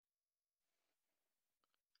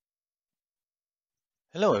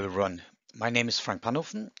Hello everyone, my name is Frank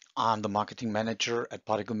Panhofen. I'm the marketing manager at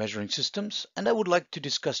Particle Measuring Systems, and I would like to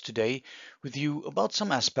discuss today with you about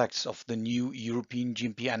some aspects of the new European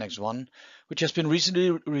GMP Annex 1, which has been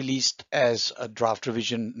recently released as a draft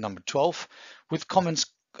revision number 12, with comments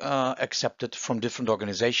accepted from different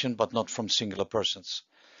organizations but not from singular persons.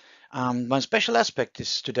 My special aspect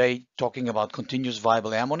is today talking about continuous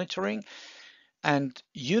viable air monitoring, and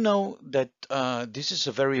you know that this is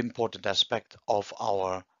a very important aspect of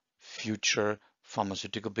our future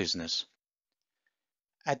pharmaceutical business.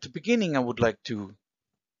 At the beginning, I would like to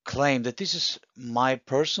claim that this is my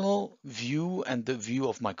personal view and the view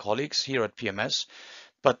of my colleagues here at PMS.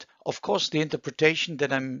 But of course, the interpretation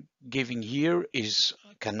that I'm giving here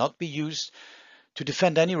cannot be used to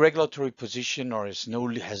defend any regulatory position or has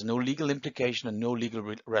no legal implication and no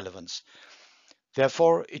legal relevance.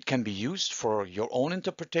 Therefore, it can be used for your own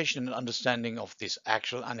interpretation and understanding of this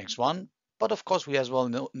actual Annex 1. But of course, we as well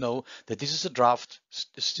know that this is a draft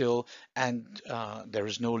still, and there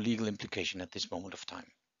is no legal implication at this moment of time.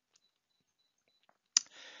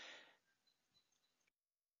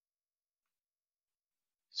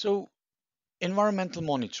 So, environmental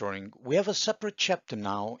monitoring. We have a separate chapter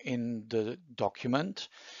now in the document.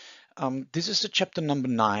 This is the chapter number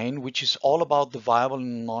 9, which is all about the viable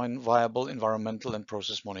and non-viable environmental and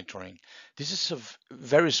process monitoring. This is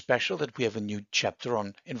very special that we have a new chapter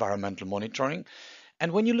on environmental monitoring.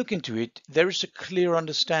 And when you look into it, there is a clear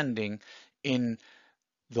understanding in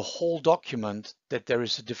the whole document that there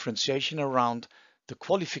is a differentiation around the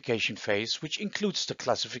qualification phase, which includes the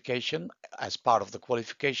classification as part of the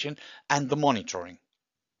qualification and the monitoring.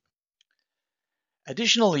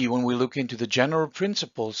 Additionally, when we look into the general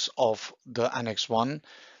principles of the Annex 1,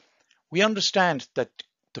 we understand that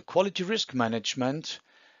the quality risk management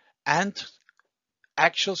and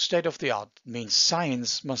actual state of the art means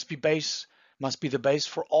science must be the base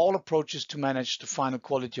for all approaches to manage the final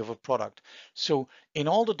quality of a product. So in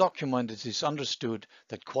all the document, it is understood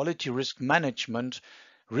that quality risk management,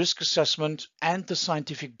 risk assessment, and the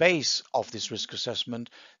scientific base of this risk assessment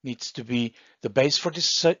needs to be the base for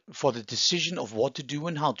the decision of what to do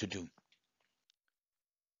and how to do.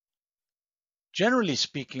 Generally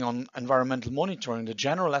speaking, on environmental monitoring, the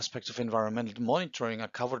general aspects of environmental monitoring are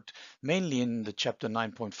covered mainly in the chapter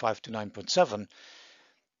 9.5 to 9.7.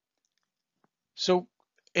 So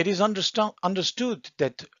it is understood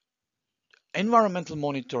that environmental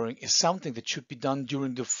monitoring is something that should be done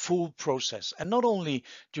during the full process and not only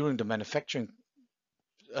during the manufacturing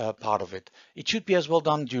part of it. It should be as well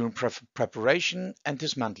done during preparation and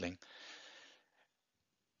dismantling.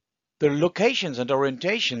 The locations and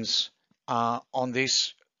orientations on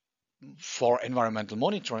this for environmental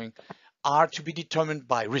monitoring are to be determined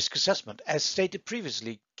by risk assessment. As stated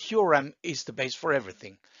previously, QRM is the base for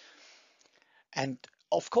everything. And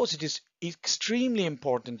of course, it is extremely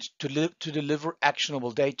important to deliver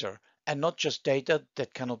actionable data and not just data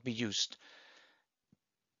that cannot be used.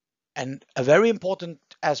 And a very important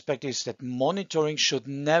aspect is that monitoring should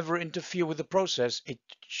never interfere with the process. It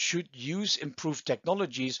should use improved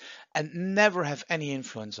technologies and never have any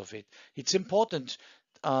influence of it. It's important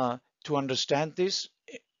to understand this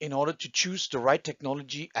in order to choose the right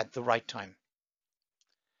technology at the right time.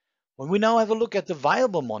 When we now have a look at the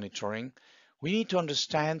viable monitoring, we need to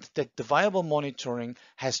understand that the viable monitoring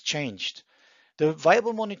has changed. The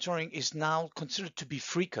viable monitoring is now considered to be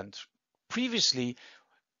frequent. Previously,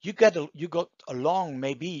 you got along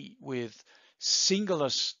maybe with singular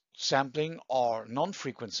sampling or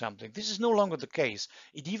non-frequent sampling. This is no longer the case.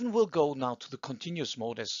 It even will go now to the continuous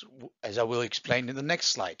mode as I will explain in the next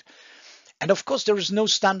slide. And of course, there is no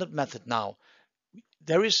standard method now.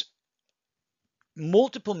 There is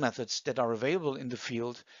multiple methods that are available in the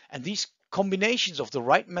field, and these combinations of the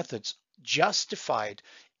right methods justified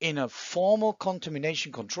in a formal contamination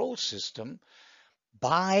control system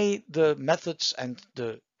by the methods and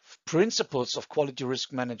the principles of quality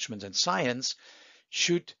risk management and science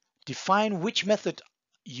should define which method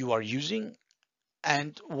you are using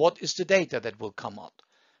and what is the data that will come out.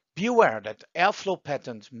 Be aware that airflow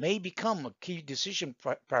patterns may become a key decision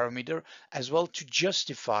parameter as well to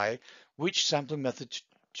justify which sampling method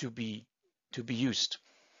to be used.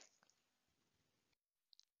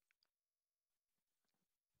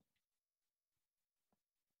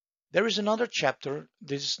 There is another chapter,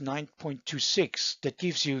 this is 9.26, that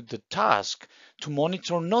gives you the task to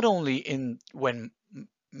monitor not only when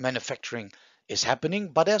manufacturing is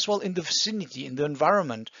happening, but as well in the vicinity, in the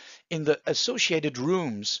environment, in the associated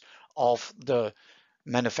rooms of the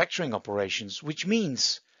manufacturing operations, which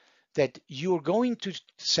means that you're going to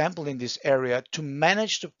sample in this area to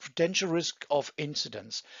manage the potential risk of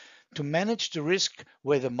incidents. to manage the risk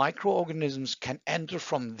where the microorganisms can enter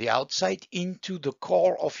from the outside into the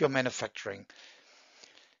core of your manufacturing.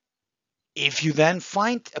 If you then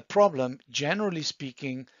find a problem, generally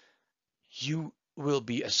speaking, you will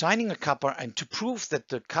be assigning a kappa, and to prove that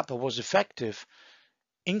the kappa was effective,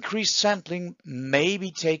 increased sampling may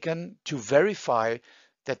be taken to verify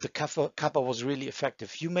that the kappa was really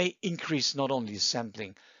effective. You may increase not only the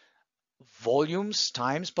sampling volumes,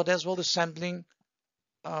 times, but as well the sampling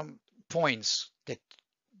um, points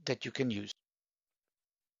that you can use.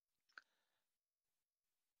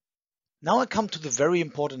 Now I come to the very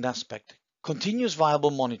important aspect, continuous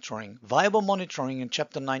viable monitoring. Viable monitoring in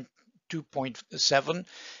chapter 9 2.7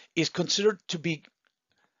 is considered to be,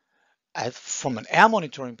 from an air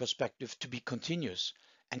monitoring perspective, to be continuous,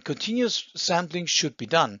 and continuous sampling should be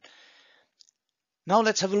done. Now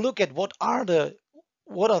let's have a look at what are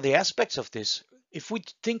the aspects of this. If we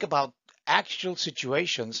think about actual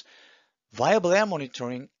situations, viable air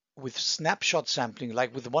monitoring with snapshot sampling,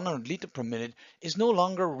 like with 100 liter per minute, is no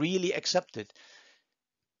longer really accepted.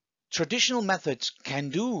 Traditional methods can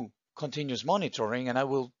do continuous monitoring, and I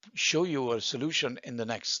will show you a solution in the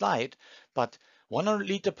next slide, but 100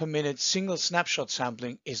 liter per minute single snapshot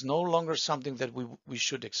sampling is no longer something that we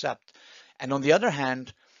should accept. And on the other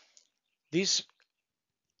hand, this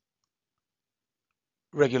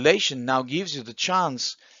regulation now gives you the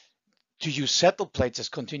chance to use settle plates as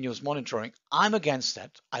continuous monitoring. I'm against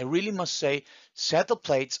that. I really must say settle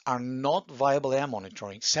plates are not viable air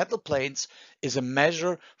monitoring. Settle plates is a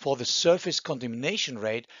measure for the surface contamination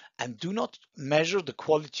rate and do not measure the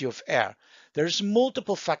quality of air. There's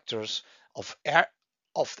multiple factors of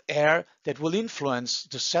air that will influence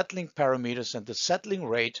the settling parameters and the settling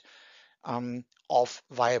rate of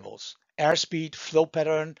viables. Airspeed, flow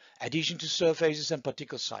pattern, adhesion to surfaces, and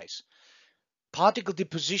particle size. Particle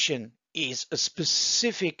deposition is a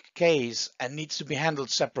specific case and needs to be handled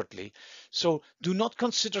separately. So do not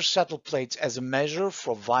consider settle plates as a measure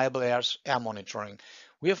for viable air monitoring.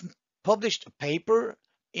 We have published a paper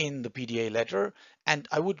in the PDA letter, and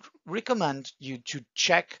I would recommend you to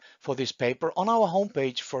check for this paper on our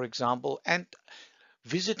homepage, for example, and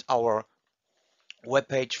visit our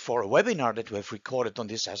webpage for a webinar that we have recorded on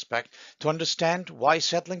this aspect to understand why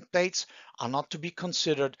settling plates are not to be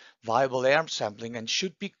considered viable air sampling and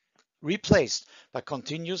should be replaced by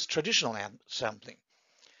continuous traditional air sampling.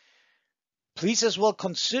 Please as well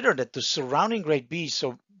consider that the surrounding grade B,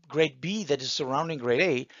 so grade B that is surrounding grade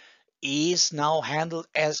A, is now handled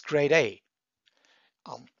as grade A.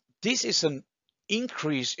 This is an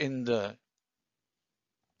increase in the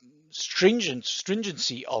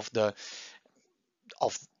stringency of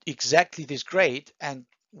exactly this grade, and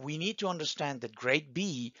we need to understand that grade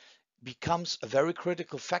B becomes a very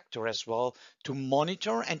critical factor as well to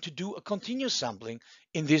monitor and to do a continuous sampling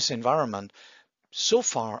in this environment. So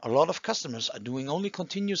far, a lot of customers are doing only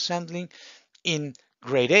continuous sampling in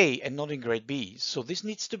grade A and not in grade B. So this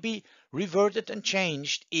needs to be reverted and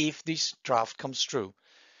changed if this draft comes through.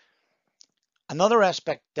 Another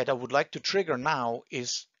aspect that I would like to trigger now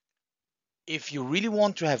is, if you really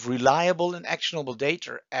want to have reliable and actionable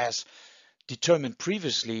data as determined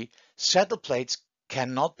previously, settle plates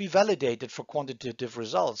cannot be validated for quantitative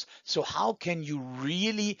results. So how can you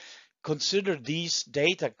really consider these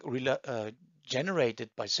data generated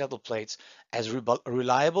by settle plates as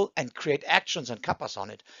reliable and create actions and kappas on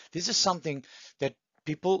it? This is something that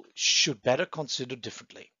people should better consider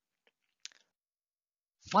differently.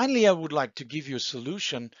 Finally, I would like to give you a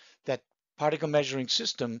solution that particle measuring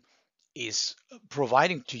system is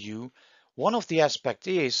providing to you. One of the aspects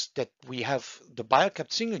is that we have the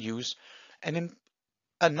BioCapt single use and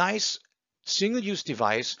a nice single use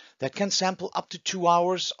device that can sample up to 2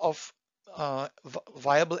 hours of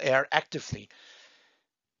viable air actively.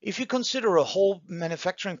 If you consider a whole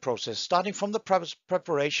manufacturing process, starting from the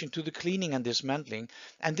preparation to the cleaning and dismantling,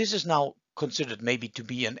 and this is now considered maybe to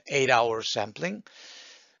be an 8-hour sampling,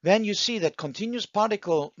 then you see that continuous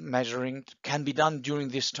particle measuring can be done during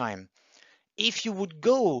this time. If you would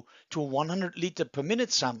go to 100 liter per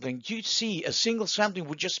minute sampling, you see a single sampling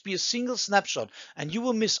would just be a single snapshot, and you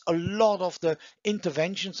will miss a lot of the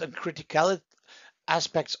interventions and critical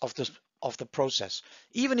aspects of the process.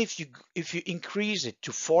 Even if you increase it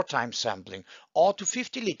to 4 times sampling or to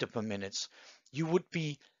 50 liter per minute, you would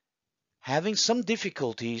be having some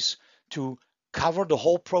difficulties to cover the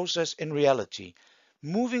whole process in reality.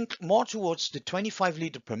 Moving more towards the 25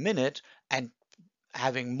 liter per minute and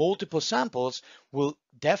having multiple samples will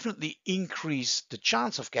definitely increase the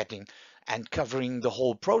chance of getting and covering the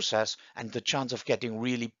whole process and the chance of getting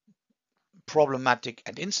really problematic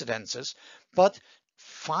and incidences. But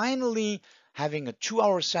finally, having a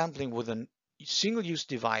 2-hour sampling with a single-use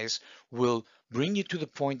device will bring you to the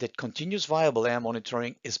point that continuous viable air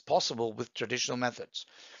monitoring is possible with traditional methods.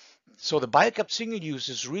 So the BioCap single use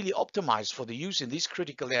is really optimized for the use in these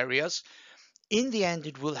critical areas. In the end,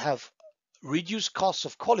 it will have reduced costs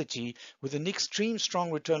of quality with an extreme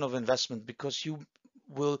strong return of investment, because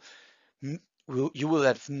will, you will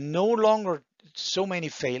have no longer so many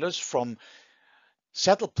failures from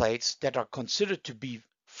settle plates that are considered to be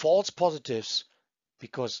false positives,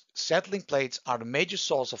 because settling plates are the major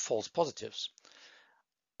source of false positives.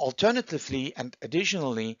 Alternatively, and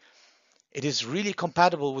additionally, it is really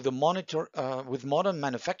compatible with the with modern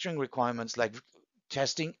manufacturing requirements like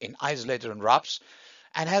testing in isolator and wraps,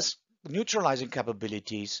 and has neutralizing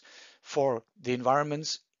capabilities for the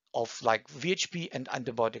environments of like VHP and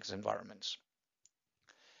antibiotics environments.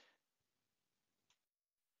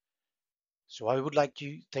 So I would like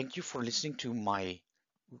to thank you for listening to my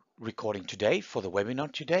recording today, for the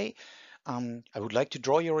webinar today. I would like to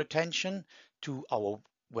draw your attention to our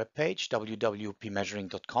webpage,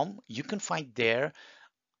 www.pmeasuring.com. You can find there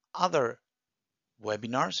other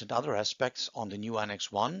webinars and other aspects on the new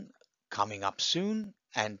Annex 1 coming up soon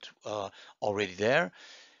and already there.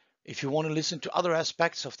 If you want to listen to other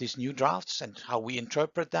aspects of these new drafts and how we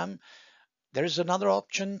interpret them, there is another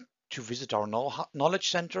option to visit our Knowledge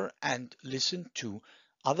Center and listen to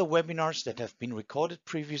other webinars that have been recorded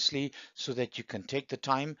previously, so that you can take the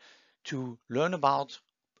time to learn about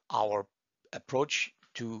our approach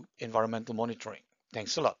to environmental monitoring.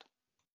 Thanks a lot.